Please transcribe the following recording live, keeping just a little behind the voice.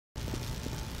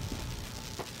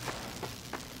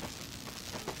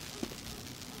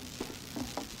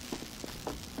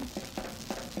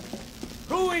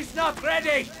Enemy's not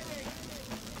ready!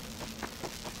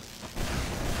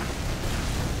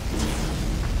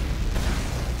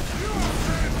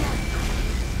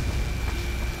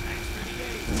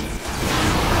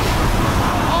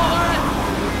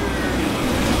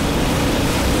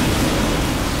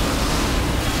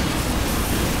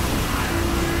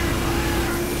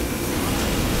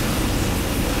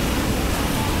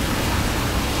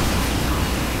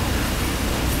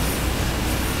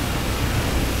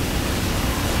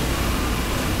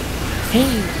 Hey,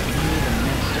 it's me, the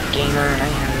Master Gamer,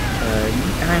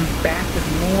 and I'm back with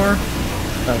more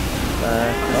of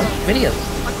videos.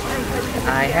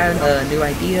 I had a new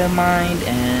idea in mind,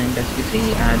 and as you can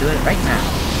see, I'm doing it right now.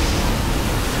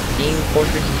 Game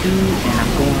Fortress 2, and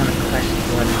I'm going on a quest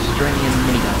for an Australian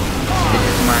minigun.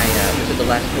 This is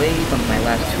the last wave of my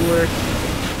last tour.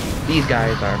 These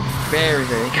guys are very,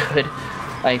 very good.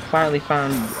 I finally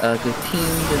found a good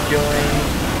team to join.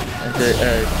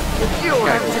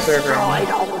 Server,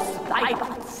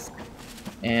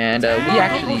 and we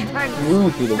actually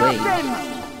flew through the waves.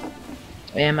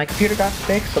 And my computer got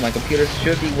fixed, so my computer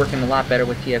should be working a lot better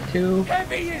with TF2.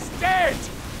 Heavy is dead.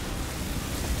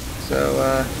 So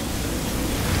I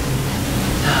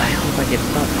hope I get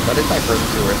something, but it's my first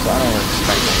tour, so I don't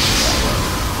expect it.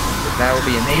 That would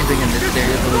be amazing in this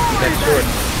series, but it's that short.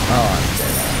 Oh, I'm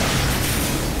dead.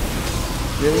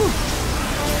 Really?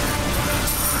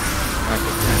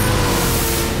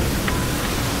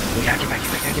 We gotta get back.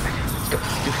 Let's go.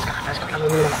 Let's do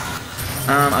this.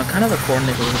 I'm kind of recording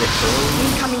this a little bit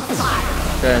early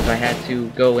because I had to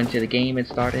go into the game and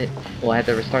start it. Well, I had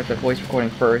to restart the voice recording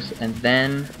first and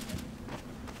then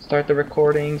start the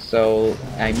recording, so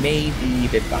I may be a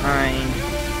bit behind.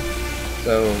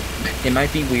 So it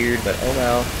might be weird, but oh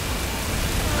well.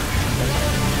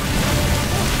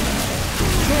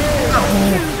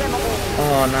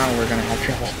 Oh, now we're gonna have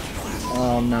trouble.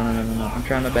 Oh, no. I'm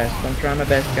trying my best, guys. I'm trying my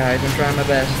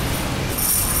best.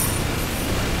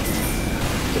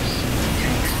 Just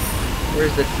tanks.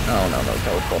 Where's the... Oh, no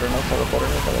teleporter. I'm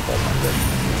good.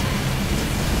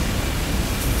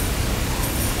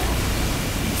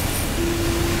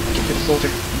 Get to the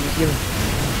soldier. He's healing.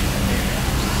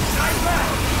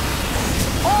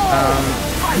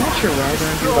 I'm not sure what I'm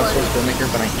going to do about Source Filmmaker,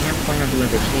 but I am planning on doing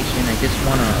a vacation. I just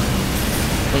want to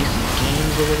play some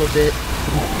games a little bit.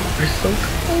 They're so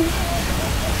cool.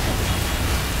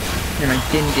 And I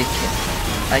didn't get kicked.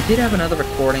 I did have another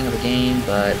recording of a game,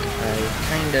 but I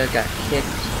kinda got kicked.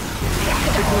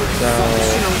 So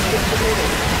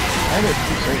I was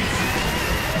too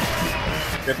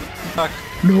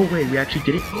safe. No way, we actually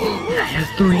did it. I had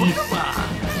 3.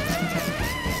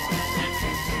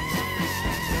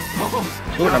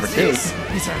 Tour number 2.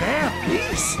 It's a rare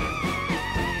piece.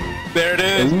 There it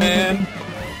is, man.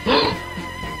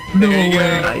 No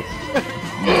way! Nice.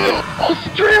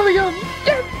 Australium!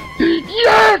 Yes!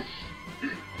 Yes!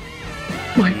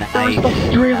 My first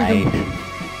Australium!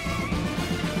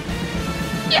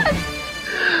 Yes!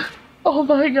 Oh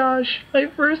my gosh! My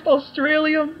first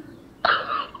Australium!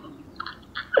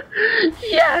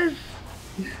 Yes!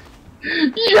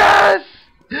 Yes!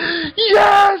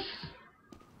 Yes!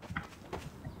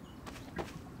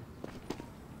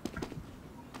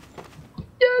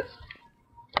 Yes!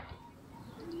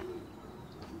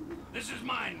 This is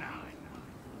mine now.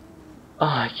 Oh,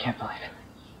 I can't believe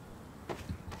it.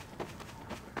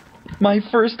 My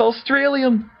first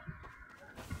Australium!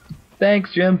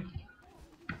 Thanks, Jim.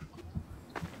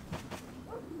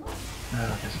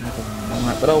 Oh, that's not the one I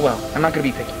want, but oh well. I'm not gonna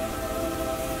be picky.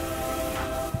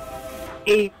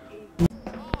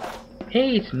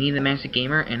 Hey, it's me, the Master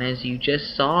Gamer, and as you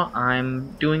just saw,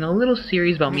 I'm doing a little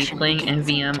series about me playing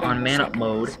NVM on man-up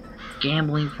mode,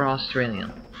 gambling for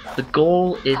Australium. The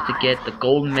goal is to get the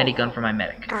golden medigun for my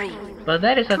medic. But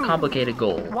that is a complicated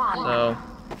goal, so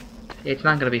it's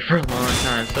not going to be for a long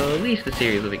time, so at least the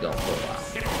series will be going for a while.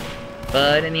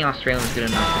 But any Australian is good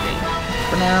enough for me.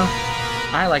 For now,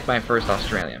 I like my first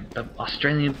Australian. The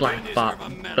Australian black box.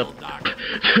 The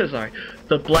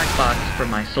black box for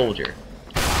my soldier.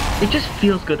 It just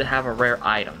feels good to have a rare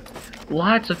item.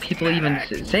 Lots of people even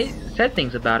said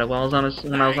things about it while I was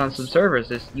on some servers,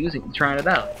 just trying it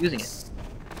out, using it.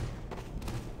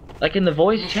 Like in the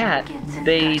voice chat,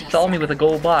 they saw me with a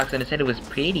gold box and it said it was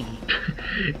pretty.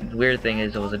 The weird thing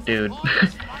is, it was a dude.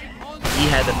 He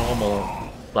had the normal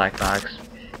black box.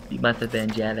 He must have been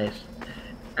jealous.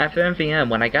 After MVM,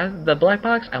 when I got the black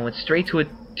box, I went straight to a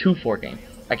 2-4 game.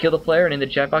 I killed a player, and in the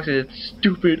chat box it said,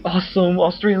 "Stupid, awesome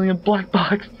Australian black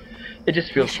box." It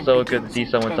just feels so good to see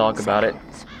someone talk about it.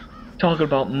 Talking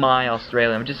about my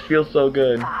Australian, it just feels so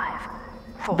good.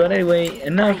 But anyway,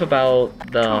 enough about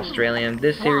the Australian.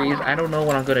 This series, I don't know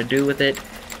what I'm gonna do with it.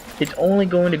 It's only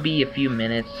going to be a few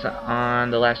minutes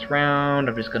on the last round.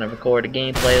 I'm just gonna record a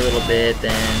gameplay a little bit,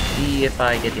 then see if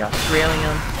I get the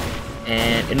Australian.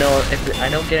 And you know, if I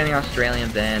don't get any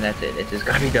Australian, then that's it. It's just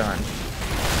gonna be done.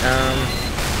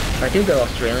 If I do go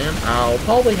Australian, I'll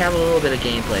probably have a little bit of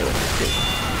gameplay with this too.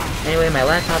 Anyway, my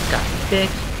laptop got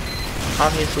fixed,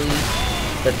 obviously,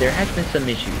 but there has been some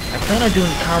issues. I plan on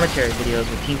doing commentary videos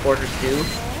with Team Fortress 2,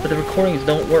 but the recordings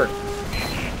don't work.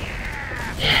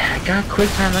 I got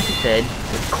QuickTime, like I said,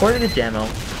 recorded a demo,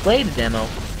 played the demo,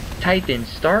 typed in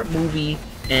start movie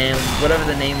and whatever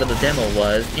the name of the demo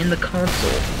was in the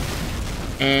console.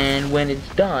 And when it's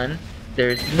done,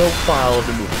 there's no file of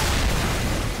the movie.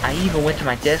 I even went to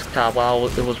my desktop while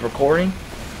it was recording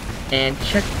and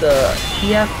checked the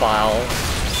TF file,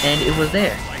 and it was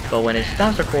there. But when it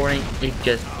stops recording, it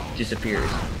just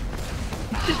disappears.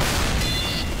 It's just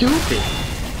stupid.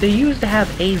 They used to have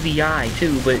AVI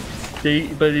too, but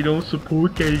they don't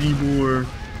support that anymore.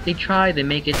 They try to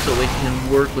make it so it can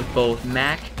work with both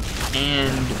Mac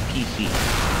and PC.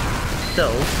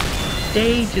 So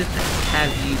they just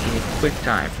have you get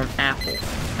QuickTime from Apple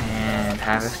and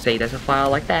have it save as a file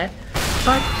like that.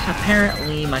 But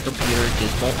apparently my computer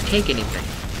just won't take anything.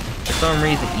 For some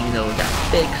reason, even though it got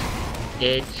fixed,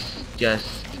 it's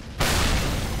just...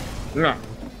 I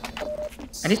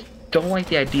just don't like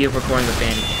the idea of recording with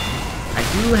Bandicam. I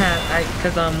do have,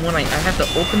 because when I have to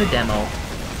open the demo,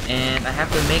 and I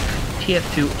have to make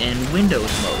TF2 in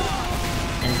Windows mode,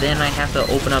 and then I have to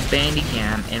open up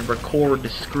Bandicam and record the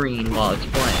screen while it's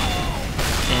playing.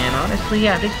 And honestly,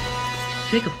 yeah, I'm just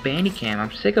sick of Bandicam.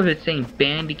 I'm sick of it saying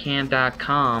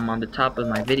bandicam.com on the top of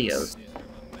my videos.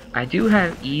 I do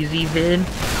have EasyVid,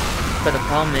 but the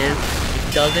problem is,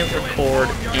 it doesn't record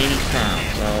any sound,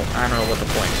 so I don't know what the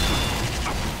point is.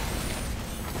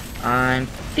 I'm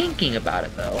thinking about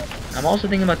it though. I'm also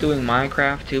thinking about doing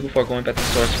Minecraft too before going back to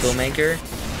Source Filmmaker,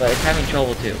 but it's having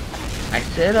trouble too. I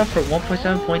set it up for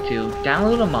 1.7.2,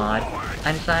 downloaded a mod,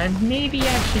 I decided maybe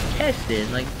I should test it,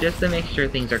 like just to make sure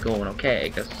things are going okay,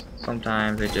 because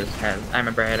sometimes it just has, I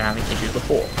remember having issues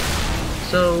before.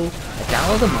 So I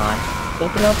download the mod,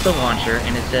 open up the launcher,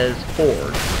 and it says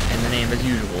Ford, and the name as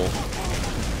usual,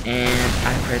 and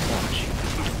I press launch.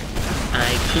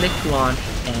 I click launch,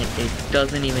 and it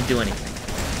doesn't even do anything.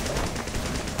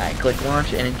 I click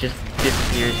launch, and it just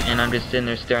disappears, and I'm just sitting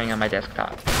there staring at my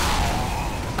desktop.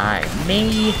 I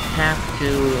may have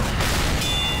to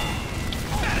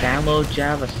download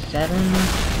Java 7.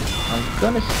 I'm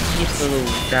gonna see if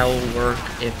that will work.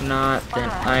 If not, then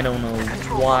I don't know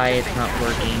why it's not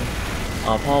working.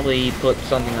 I'll probably put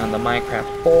something on the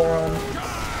Minecraft forum.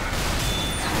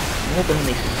 I'm hoping at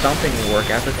least something will work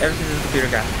out, because ever since this computer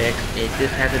got fixed, it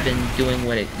just hasn't been doing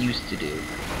what it used to do.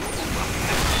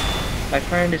 My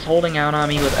friend is holding out on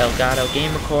me with Elgato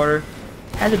Game Recorder.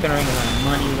 Hasn't been earning a lot of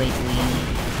money lately.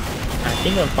 I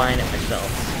think I'm buying it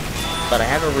myself, but I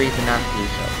have a reason not to do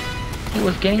so. He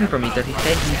was getting it for me because he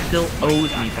said he still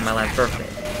owes me for my last birthday.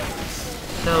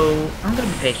 So I'm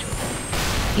gonna be patient with him.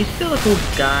 He's still a cool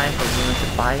guy for willing to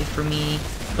buy it for me,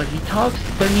 but he talks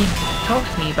to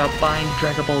me about buying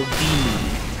Dragon Ball Z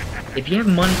movies. If you have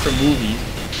money for movies,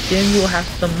 then you will have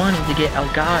some money to get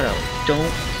Elgato.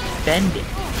 Don't spend it.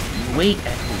 Wait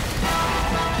at least.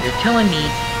 You're telling me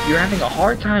you're having a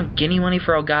hard time getting money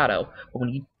for Elgato, but when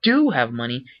you do have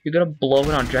money, you're gonna blow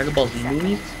it on Dragon Ball Z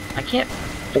movies? I can't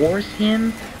force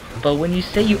him, but when you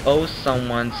say you owe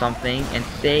someone something and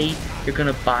say you're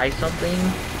gonna buy something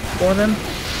for them,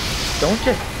 don't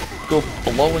just go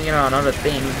blowing it on other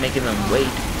things, making them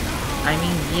wait. I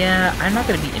mean, yeah, I'm not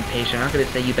gonna be impatient. I'm not gonna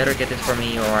say you better get this for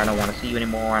me, or I don't want to see you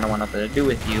anymore, I don't want nothing to do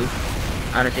with you.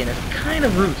 I'm just saying it's kind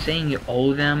of rude saying you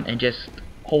owe them and just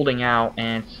holding out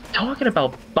and talking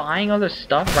about buying other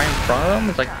stuff right in front of them.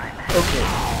 It's like, okay,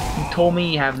 you told me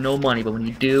you have no money, but when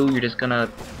you do, you're just gonna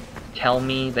tell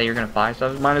me that you're gonna buy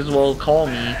stuff. Might as well call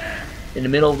me in the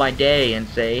middle of my day and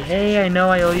say, hey, I know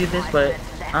I owe you this, but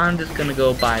I'm just gonna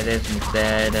go buy this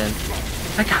instead, and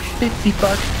I got 50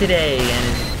 bucks today,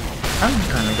 and I'm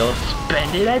gonna go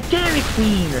spend it at Dairy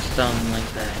Queen or something like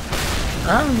that.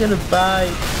 I'm gonna buy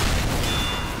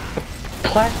a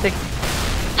plastic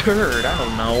turd, I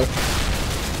don't know.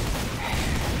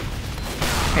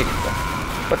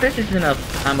 But this isn't a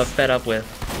I'm a fed up with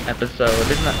episode.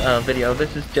 This is not a video.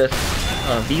 This is just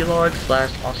a vlog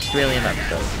 / Australian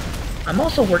episode. I'm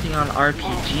also working on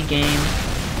RPG games,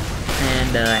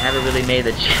 and I haven't really made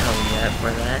the channel yet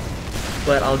for that.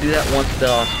 But I'll do that once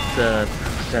I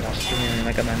said Australian.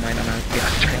 I got my mind on the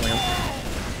Australian.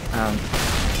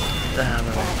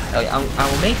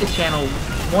 I will make the channel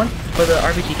once for the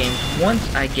RPG games, once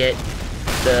I get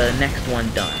the next one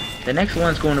done. The next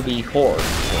one's going to be horror.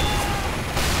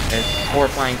 As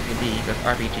horrifying as it can be, because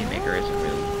RPG Maker isn't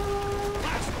really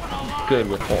good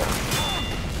with horror.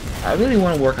 I really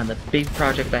want to work on the big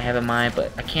project I have in mind,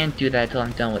 but I can't do that until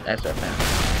I'm done with SFM.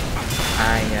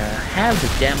 I have the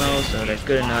demo, so that's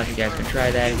good enough. You guys can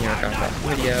try that here across that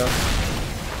video.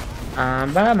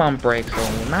 But I'm on break, so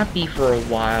it will not be for a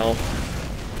while.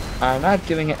 I'm not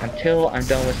doing it until I'm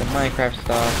done with some Minecraft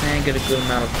stuff and get a good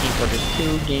amount of Team Fortress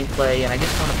 2 gameplay, and I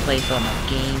just want to play some of my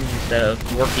games instead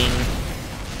of working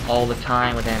all the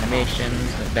time with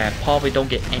animations that probably don't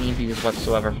get any views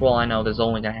whatsoever. For all I know, there's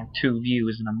only gonna have 2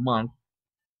 views in a month,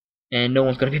 and no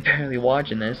one's gonna be barely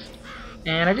watching this.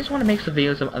 And I just want to make some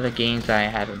videos of other games that I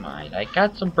have in mind. I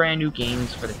got some brand new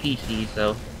games for the PC,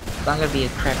 so it's not gonna be a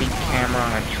crappy camera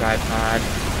on a tripod.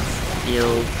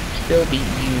 It'll still be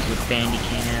used with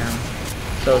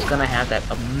Bandicam, so it's gonna have that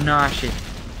obnoxious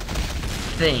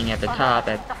thing at the top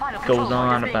that goes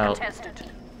on about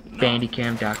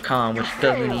Bandicam.com, which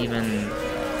doesn't even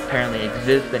apparently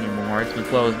exist anymore. It's been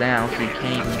closed down, so you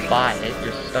can't even buy it.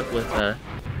 You're stuck with a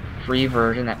free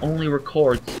version that only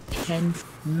records 10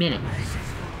 minutes,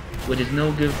 which is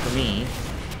no good for me.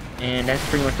 And that's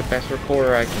pretty much the best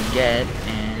recorder I can get,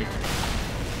 and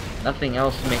nothing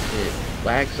else makes it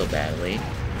lag so badly.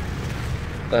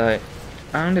 But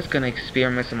I'm just gonna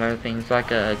experiment with some other things, like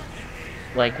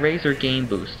Razer Game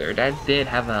Booster. That did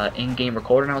have an in-game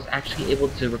recorder, and I was actually able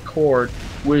to record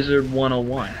Wizard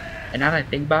 101. And now that I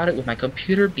think about it, with my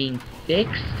computer being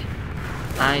fixed,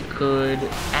 I could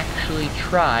actually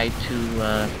try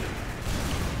to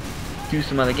do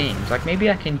some other games. Like maybe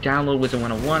I can download Wizard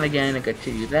 101 again and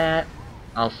continue that.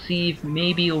 I'll see if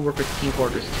maybe it'll work with Team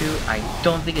Fortress 2. I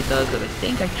don't think it does, because I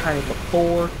think I tried it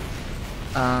before.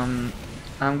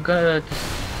 I'm gonna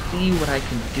see what I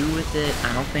can do with it.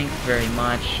 I don't think very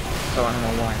much, so I don't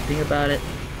know why I think about it.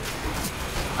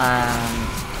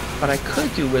 But I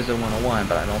could do Wizard 101,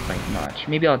 but I don't think much.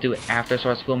 Maybe I'll do it after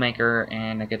Source Filmmaker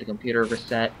and I get the computer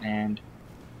reset, and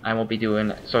I won't be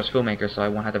doing Source Filmmaker, so I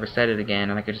won't have to reset it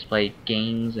again, and I could just play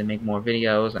games and make more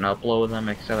videos and upload them,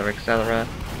 etc., etc.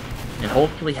 And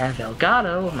hopefully have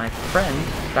Elgato, my friend,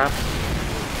 stop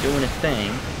doing his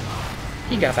thing.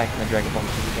 He got back in the Dragon Ball Z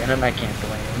again, and I can't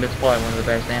blame him. It's probably one of the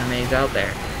best animes out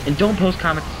there. And don't post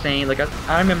comments saying, like,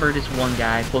 I remember this one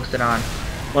guy posted on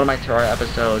one of my Terraria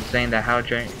episodes saying that How to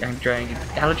Train Your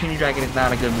Dragon is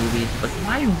not a good movie. But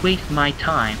why waste my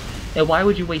time? And why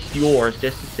would you waste yours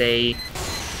just to say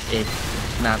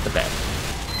it's not the best?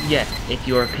 Yes, it's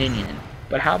your opinion.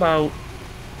 But how about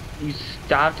you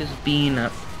stop just being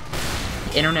an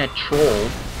internet troll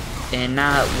and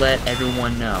not let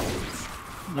everyone know?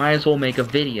 Might as well make a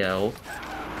video,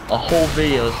 a whole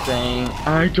video saying,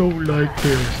 I don't like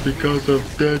this because of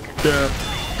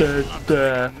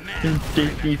and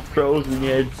Disney frozen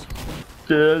it.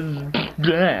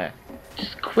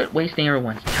 Just quit wasting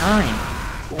everyone's time.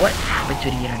 What happened to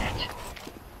the internet?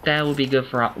 That would be good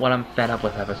for what I'm fed up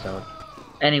with episode.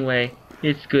 Anyway,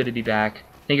 it's good to be back.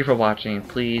 Thank you for watching.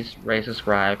 Please rate,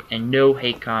 subscribe, and no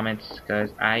hate comments,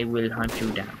 because I will hunt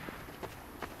you down.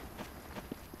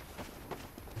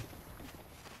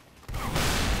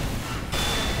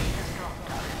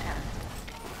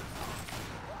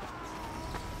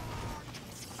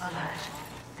 Alert.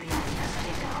 The enemy has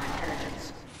taken our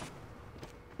intelligence.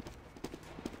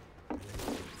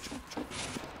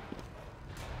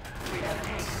 We have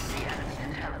taken the enemy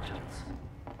intelligence.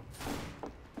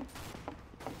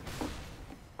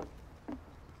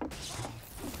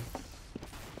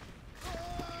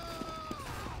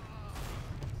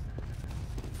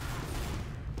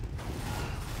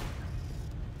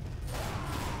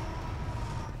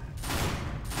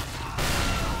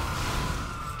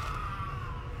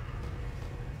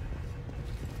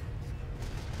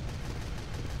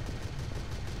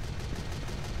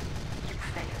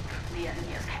 The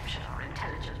enemy has captured our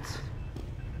intelligence.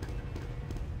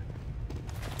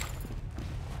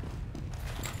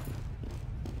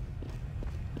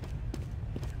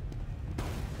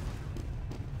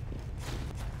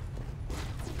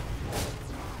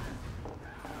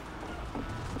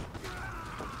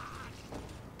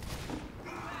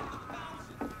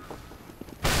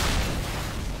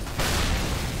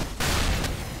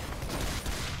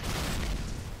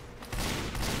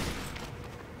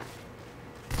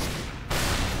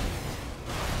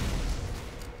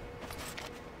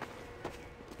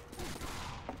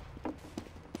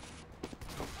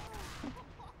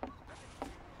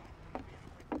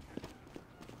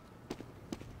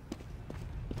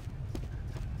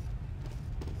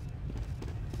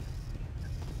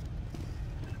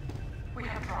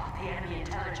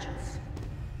 intelligence.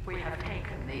 We have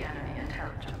taken the enemy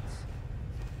intelligence.